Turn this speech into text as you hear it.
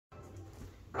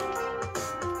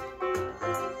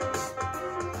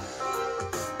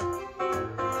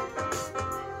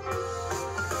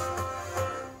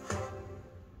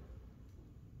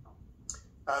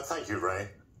Thank you, Ray.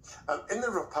 In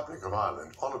the Republic of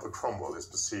Ireland, Oliver Cromwell is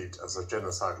perceived as a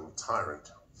genocidal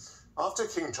tyrant. After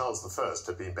King Charles I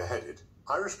had been beheaded,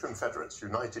 Irish Confederates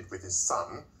united with his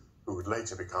son, who would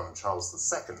later become Charles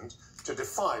II, to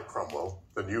defy Cromwell,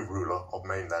 the new ruler of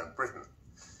mainland Britain.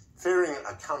 Fearing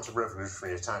a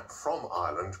counter-revolutionary attack from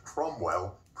Ireland,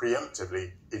 Cromwell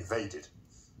preemptively invaded.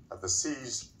 At the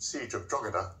siege of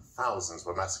Drogheda, thousands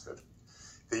were massacred.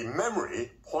 The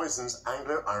memory poisons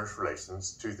Anglo-Irish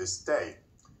relations to this day.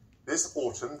 This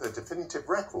autumn, the definitive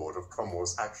record of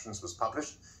Cromwell's actions was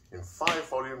published in 5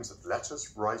 volumes of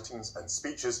letters, writings, and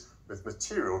speeches with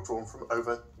material drawn from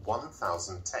over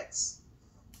 1,000 texts.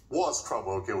 Was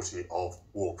Cromwell guilty of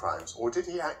war crimes, or did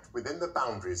he act within the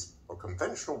boundaries of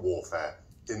conventional warfare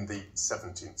in the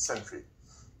 17th century?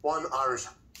 One Irish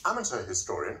amateur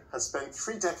historian has spent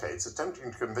 3 decades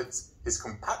attempting to convince his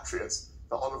compatriots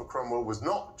that Oliver Cromwell was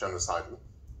not genocidal,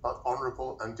 but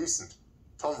honourable and decent.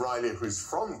 Tom Reilly, who's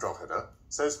from Drogheda,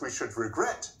 says we should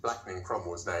regret blackening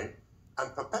Cromwell's name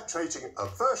and perpetuating a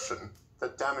version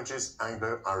that damages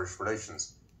Anglo-Irish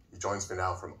relations. He joins me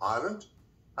now from Ireland,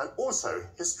 and also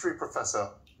history professor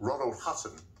Ronald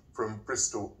Hutton from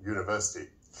Bristol University.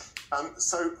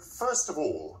 So first of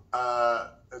all,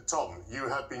 Tom, you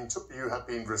have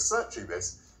been researching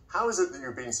this. How is it that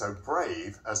you've been so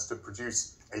brave as to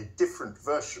produce a different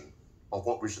version of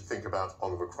what we should think about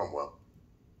Oliver Cromwell?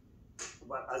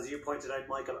 Well, as you pointed out,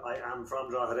 Michael, I am from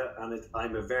Drogheda, and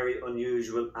I'm a very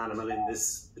unusual animal in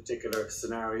this particular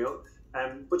scenario.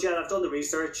 But yeah, I've done the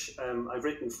research. I've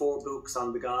written 4 books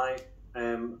on the guy.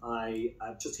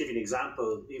 I'll just give you an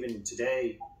example. Even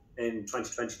today, in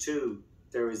 2022,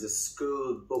 there is a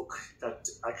school book that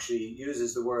actually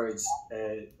uses the words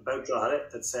about Drogheda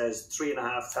that says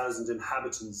 3,500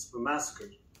 inhabitants were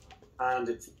massacred. And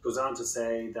it goes on to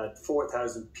say that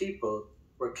 4,000 people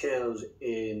were killed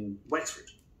in Wexford.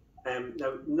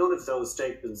 Now, none of those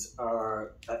statements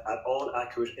are at all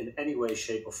accurate in any way,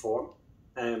 shape or form.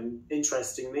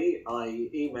 Interestingly, I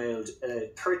emailed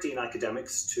 13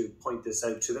 academics to point this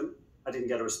out to them. I didn't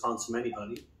get a response from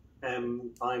anybody.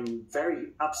 I'm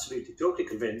absolutely, totally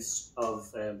convinced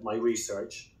of my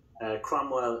research.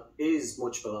 Cromwell is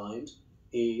much maligned.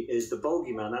 He is the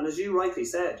bogeyman. And as you rightly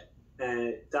said,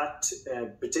 that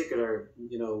particular,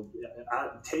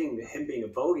 thing, him being a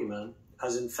bogeyman,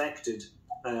 has infected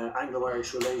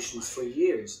Anglo-Irish relations for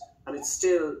years. And it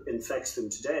still infects them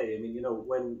today. I mean,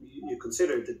 when you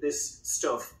consider that this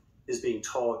stuff is being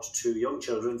taught to young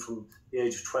children from the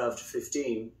age of 12 to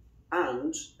 15,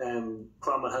 and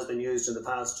Cromwell has been used in the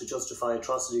past to justify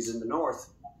atrocities in the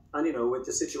north. And, with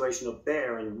the situation up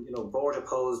there and, border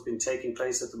polls been taking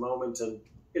place at the moment, and,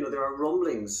 there are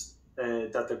rumblings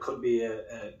that there could be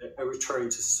a return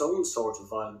to some sort of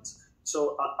violence.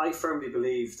 So I firmly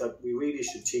believe that we really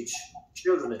should teach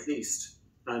children at least,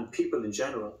 and people in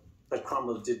general, that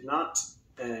Cromwell did not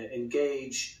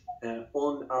engage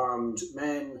unarmed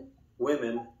men,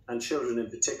 women and children in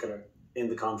particular in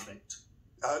the conflict.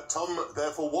 Tom,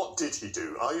 therefore, what did he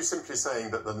do? Are you simply saying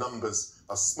that the numbers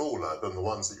are smaller than the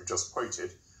ones that you just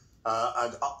quoted?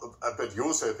 But you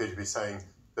also appear to be saying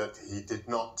that he did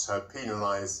not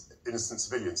penalise innocent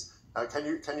civilians. Can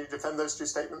you defend those 2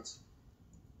 statements?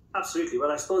 Absolutely.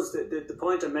 Well, I suppose the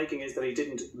point I'm making is that he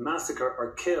didn't massacre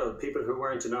or kill people who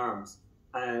weren't in arms.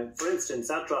 For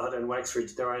instance, at Drogheda and Wexford,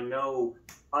 there are no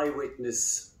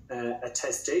eyewitness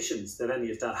attestations that any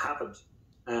of that happened.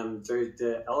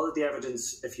 All of the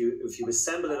evidence, if you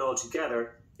assemble it all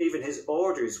together, even his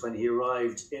orders when he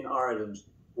arrived in Ireland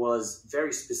was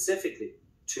very specifically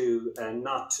to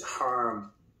not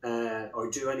harm or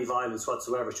do any violence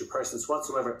whatsoever to persons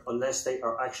whatsoever unless they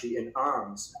are actually in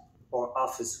arms or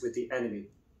office with the enemy.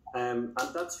 And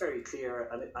that's very clear.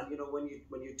 And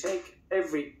when you take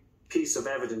every piece of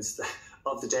evidence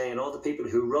of the day and all the people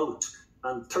who wrote,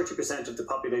 and 30% of the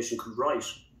population could write,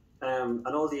 and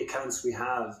all the accounts we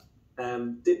have,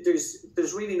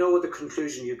 there's really no other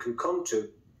conclusion you can come to.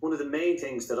 One of the main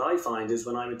things that I find is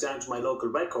when I went down to my local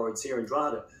records here in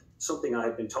Drogheda, something I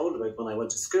had been told about when I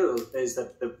went to school is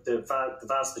that the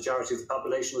vast majority of the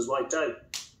population was wiped out.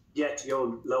 Yet,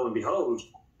 lo and behold,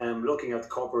 looking at the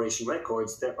corporation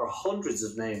records, there are hundreds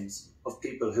of names of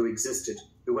people who existed,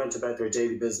 who went about their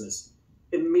daily business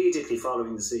immediately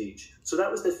following the siege. So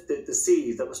that was the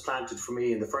seed that was planted for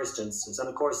me in the first instance. And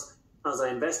of course, as I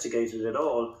investigated it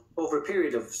all over a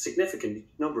period of significant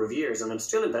number of years, and I'm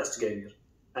still investigating it,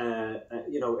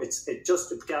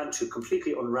 it began to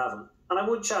completely unravel. And I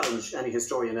would challenge any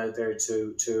historian out there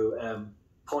to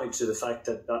point to the fact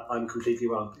that I'm completely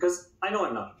wrong, because I know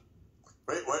I'm not.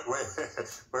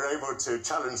 we're able to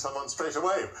challenge someone straight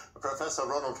away. Professor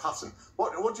Ronald Hutton,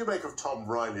 what do you make of Tom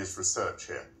Reilly's research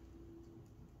here?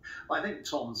 I think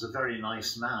Tom's a very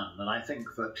nice man, and I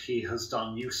think that he has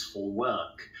done useful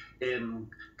work in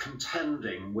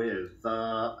contending with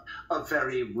a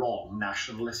very wrong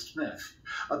nationalist myth.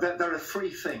 There are three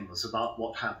things about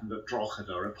what happened at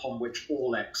Drogheda upon which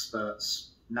all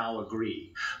experts now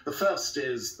agree. The first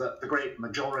is that the great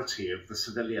majority of the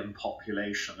civilian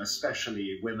population,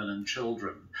 especially women and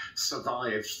children,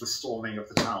 survived the storming of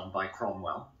the town by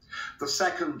Cromwell. The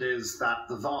second is that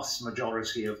the vast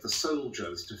majority of the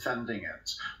soldiers defending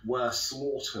it were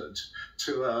slaughtered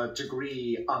to a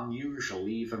degree unusual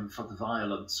even for the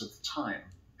violence of the time.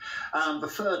 And the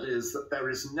third is that there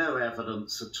is no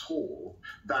evidence at all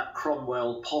that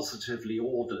Cromwell positively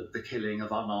ordered the killing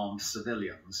of unarmed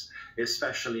civilians,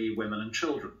 especially women and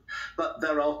children. But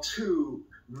there are two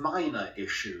minor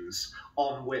issues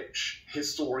on which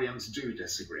historians do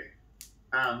disagree.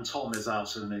 And Tom is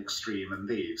out at an extreme in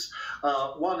these.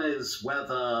 One is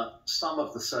whether some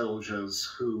of the soldiers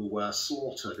who were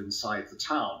slaughtered inside the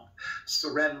town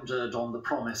surrendered on the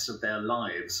promise of their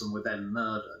lives and were then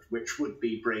murdered, which would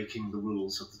be breaking the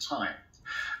rules of the time.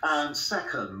 And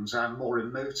second, and more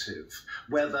emotive,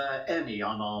 whether any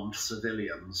unarmed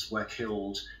civilians were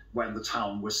killed when the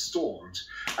town was stormed.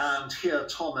 And here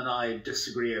Tom and I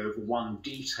disagree over one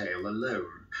detail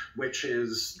alone, which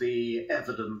is the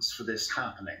evidence for this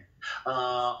happening.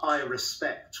 I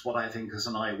respect what I think is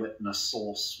an eyewitness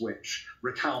source which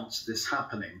recounts this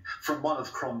happening from one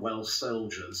of Cromwell's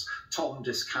soldiers. Tom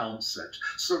discounts it.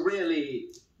 So really,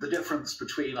 the difference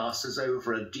between us is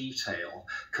over a detail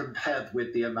compared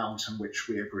with the amount in which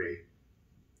we agree.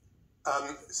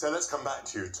 So let's come back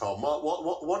to you, Tom.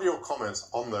 What are your comments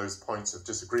on those points of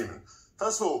disagreement?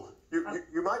 First of all,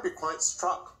 you might be quite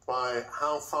struck by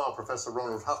how far Professor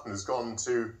Ronald Hutton has gone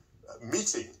to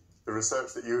meeting the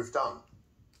research that you've done.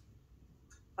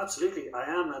 Absolutely, I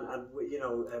am, and you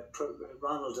know,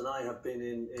 Ronald and I have been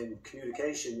in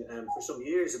communication for some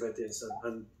years about this,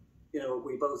 and you know,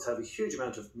 we both have a huge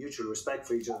amount of mutual respect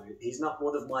for each other. He's not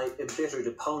one of my embittered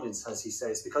opponents, as he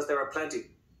says, because there are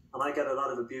plenty, and I get a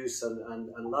lot of abuse, and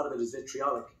a lot of it is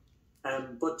vitriolic.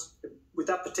 But with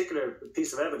that particular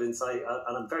piece of evidence, and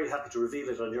I'm very happy to reveal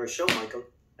it on your show, Michael.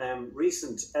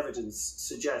 Recent evidence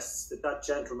suggests that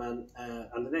gentleman,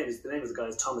 and the name of the guy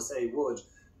is Thomas A. Wood,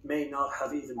 may not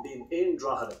have even been in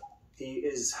Drogheda. He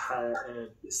is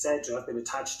said to have been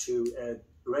attached to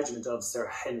a regiment of Sir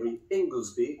Henry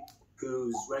Inglesby,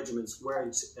 whose regiments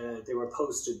weren't. They were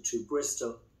posted to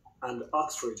Bristol and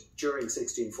Oxford during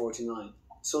 1649.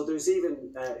 So there's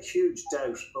even huge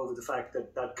doubt over the fact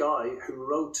that that guy who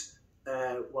wrote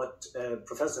what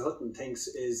Professor Hutton thinks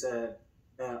is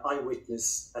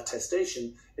eyewitness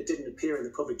attestation, it didn't appear in the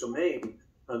public domain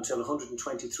until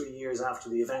 123 years after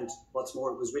the event. What's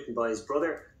more, it was written by his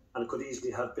brother, and it could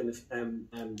easily have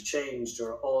been changed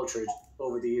or altered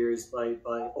over the years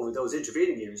over those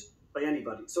intervening years by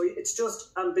anybody. So it's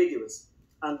just ambiguous.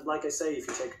 And like I say, if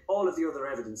you take all of the other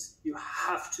evidence, you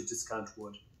have to discount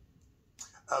Wood.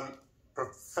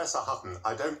 Professor Hutton,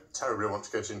 I don't terribly want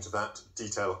to get into that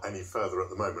detail any further at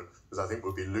the moment, because I think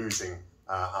we'll be losing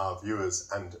our viewers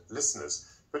and listeners.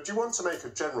 But do you want to make a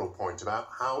general point about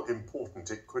how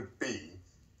important it could be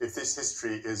if this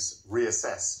history is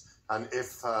reassessed and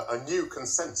if a new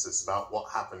consensus about what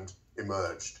happened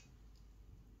emerged?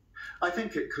 I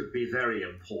think it could be very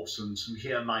important, and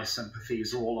here my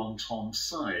sympathies are all on Tom's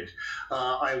side.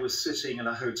 I was sitting in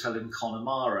a hotel in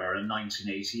Connemara in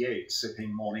 1988,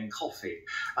 sipping morning coffee,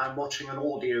 and watching an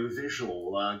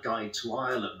audio-visual guide to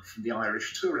Ireland from the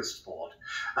Irish Tourist Board.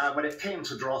 When it came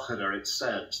to Drogheda, it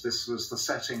said this was the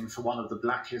setting for one of the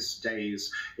blackest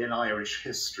days in Irish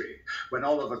history, when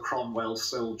Oliver Cromwell's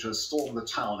soldiers stormed the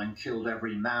town and killed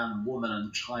every man, woman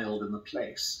and child in the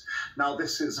place. Now,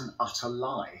 this is an utter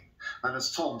lie. And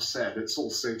as Tom said, it's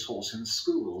also taught in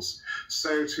schools.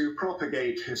 So to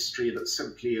propagate history that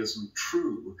simply isn't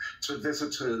true to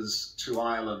visitors to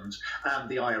Ireland and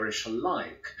the Irish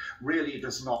alike really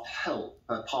does not help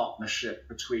a partnership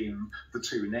between the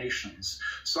two nations.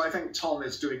 So I think Tom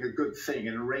is doing a good thing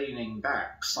in reining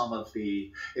back some of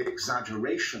the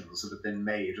exaggerations that have been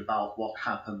made about what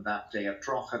happened that day at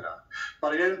Drogheda.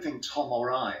 But I don't think Tom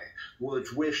or I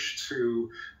would wish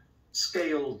to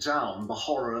scale down the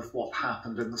horror of what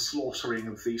happened in the slaughtering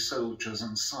of the soldiers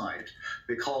inside,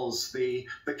 because the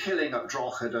killing at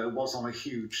Drogheda was on a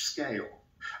huge scale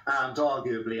and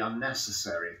arguably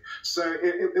unnecessary. So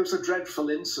it was a dreadful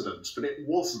incident, but it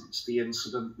wasn't the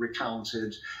incident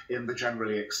recounted in the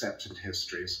generally accepted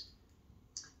histories.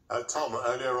 Tom,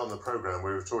 earlier on the programme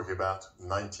we were talking about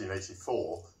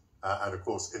 1984, and of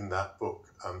course in that book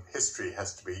history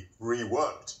has to be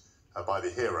reworked by the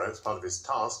hero. It's part of his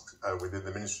task within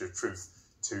the Ministry of Truth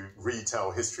to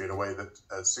retell history in a way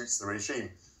that suits the regime.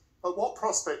 But what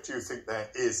prospect do you think there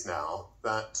is now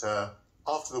that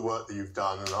after the work that you've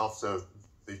done and after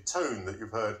the tone that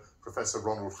you've heard Professor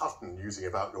Ronald Hutton using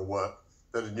about your work,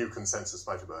 that a new consensus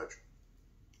might emerge?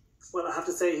 Well, I have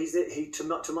to say,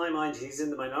 to my mind, he's in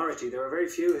the minority. There are very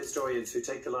few historians who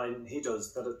take the line he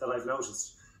does that I've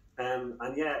noticed. And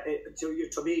yeah,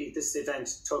 to me, this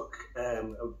event took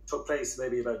place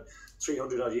maybe about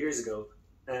 300 odd years ago.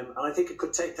 And I think it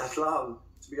could take that long,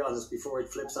 to be honest, before it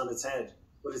flips on its head.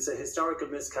 But it's a historical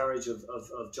miscarriage of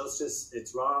justice.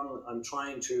 It's wrong. I'm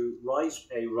trying to right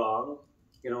a wrong.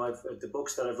 You know, the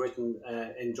books that I've written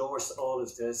endorse all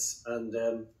of this,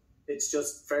 and it's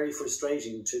just very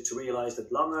frustrating to realise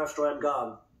that long after I'm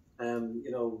gone, you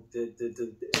know,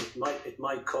 it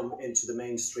might come into the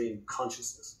mainstream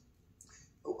consciousness.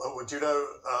 Well, do you know,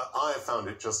 I have found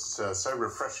it just so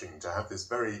refreshing to have this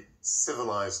very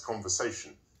civilised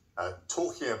conversation,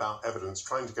 talking about evidence,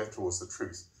 trying to get towards the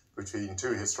truth between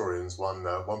two historians, one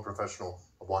professional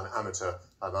and one amateur,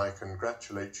 and I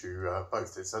congratulate you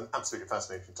both. It's an absolutely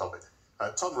fascinating topic.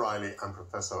 Tom Reilly and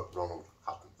Professor Ronald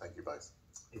Hutton, thank you both.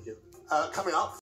 Thank you. Coming up.